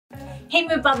Hey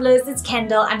Movebubblers, it's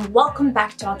Kendall and welcome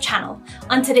back to our channel.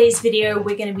 On today's video,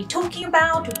 we're going to be talking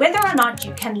about whether or not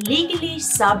you can legally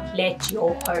sublet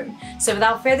your home. So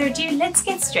without further ado, let's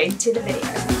get straight into the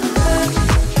video.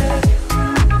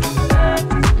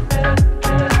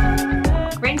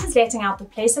 Renters letting out the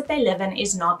place that they live in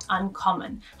is not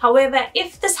uncommon. However,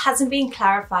 if this hasn't been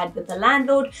clarified with the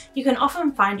landlord, you can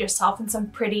often find yourself in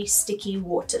some pretty sticky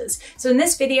waters. So in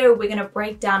this video, we're going to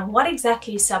break down what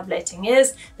exactly subletting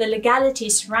is, the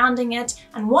legalities surrounding it,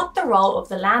 and what the role of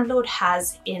the landlord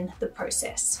has in the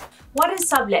process. What is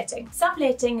subletting?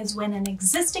 Subletting is when an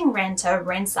existing renter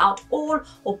rents out all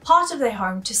or part of their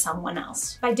home to someone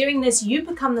else. By doing this, you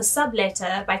become the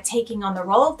subletter by taking on the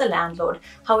role of the landlord.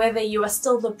 However, you are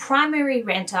still the primary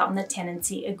renter on the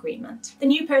tenancy agreement. The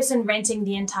new person renting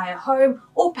the entire home,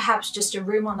 or perhaps just a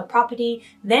room on the property,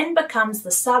 then becomes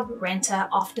the sub-renter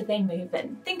after they move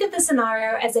in. Think of the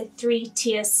scenario as a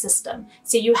three-tier system.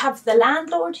 So you have the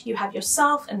landlord, you have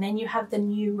yourself, and then you have the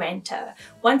new renter.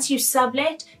 Once you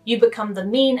sublet, you become the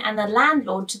mean and the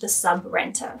landlord to the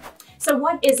sub-renter. So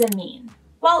what is a mean?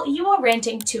 Well, you are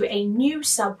renting to a new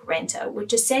sub-renter,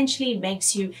 which essentially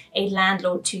makes you a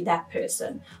landlord to that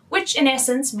person, which in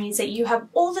essence means that you have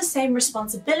all the same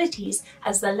responsibilities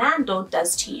as the landlord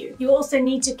does to you. You also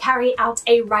need to carry out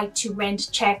a right to rent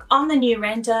check on the new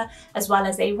renter, as well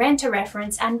as a renter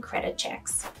reference and credit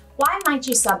checks. Why might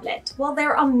you sublet? Well,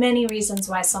 there are many reasons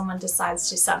why someone decides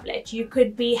to sublet. You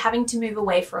could be having to move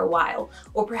away for a while,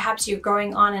 or perhaps you're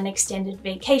going on an extended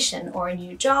vacation or a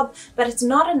new job, but it's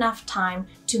not enough time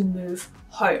to move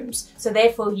homes. So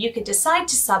therefore you could decide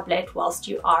to sublet whilst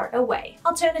you are away.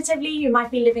 Alternatively, you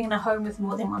might be living in a home with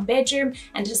more than one bedroom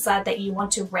and decide that you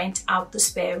want to rent out the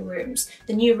spare rooms.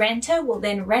 The new renter will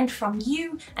then rent from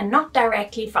you and not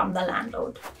directly from the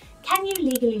landlord. Can you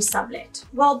legally sublet?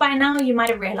 Well, by now you might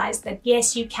have realized that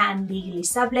yes, you can legally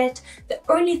sublet. The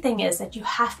only thing is that you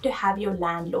have to have your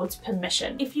landlord's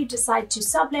permission. If you decide to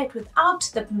sublet without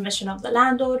the permission of the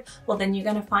landlord, well then you're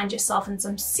going to find yourself in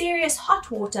some serious hot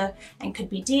water and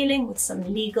could be dealing with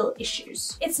some legal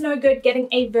issues. It's no good getting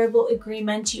a verbal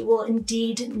agreement. You will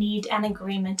indeed need an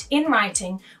agreement in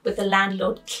writing with the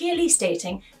landlord clearly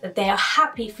stating that they are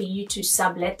happy for you to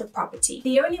sublet the property.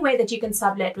 The only way that you can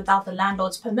sublet without the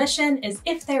landlord's permission is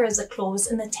if there is a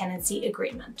clause in the tenancy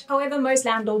agreement. However, most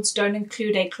landlords don't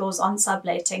include a clause on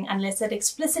subletting unless it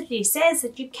explicitly says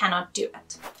that you cannot do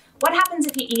it. What happens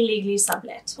if you illegally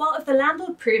sublet? Well, if the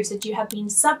landlord proves that you have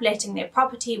been subletting their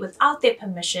property without their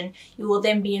permission, you will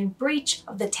then be in breach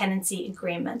of the tenancy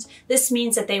agreement. This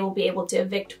means that they will be able to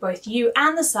evict both you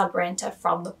and the sub-renter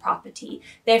from the property.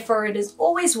 Therefore, it is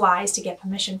always wise to get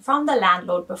permission from the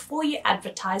landlord before you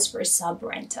advertise for a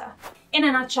sub-renter. In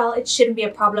a nutshell, it shouldn't be a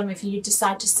problem if you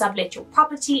decide to sublet your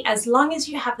property as long as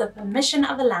you have the permission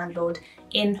of the landlord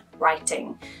in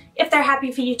writing. If they're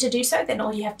happy for you to do so, then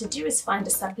all you have to do is find a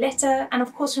subletter, and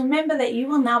of course remember that you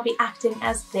will now be acting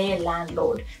as their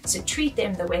landlord, so treat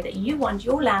them the way that you want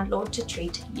your landlord to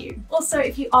treat you. Also,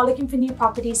 if you are looking for new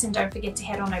properties, then don't forget to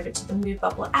head on over to the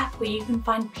Movebubble app where you can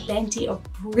find plenty of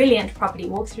brilliant property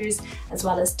walkthroughs as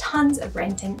well as tons of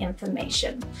renting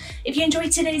information. If you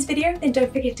enjoyed today's video, then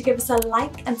don't forget to give us a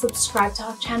like and subscribe to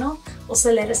our channel.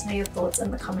 Also, let us know your thoughts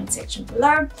in the comment section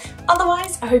below.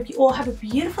 Otherwise, I hope you all have a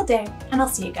beautiful day and I'll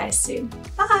see you guys soon.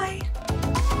 Bye!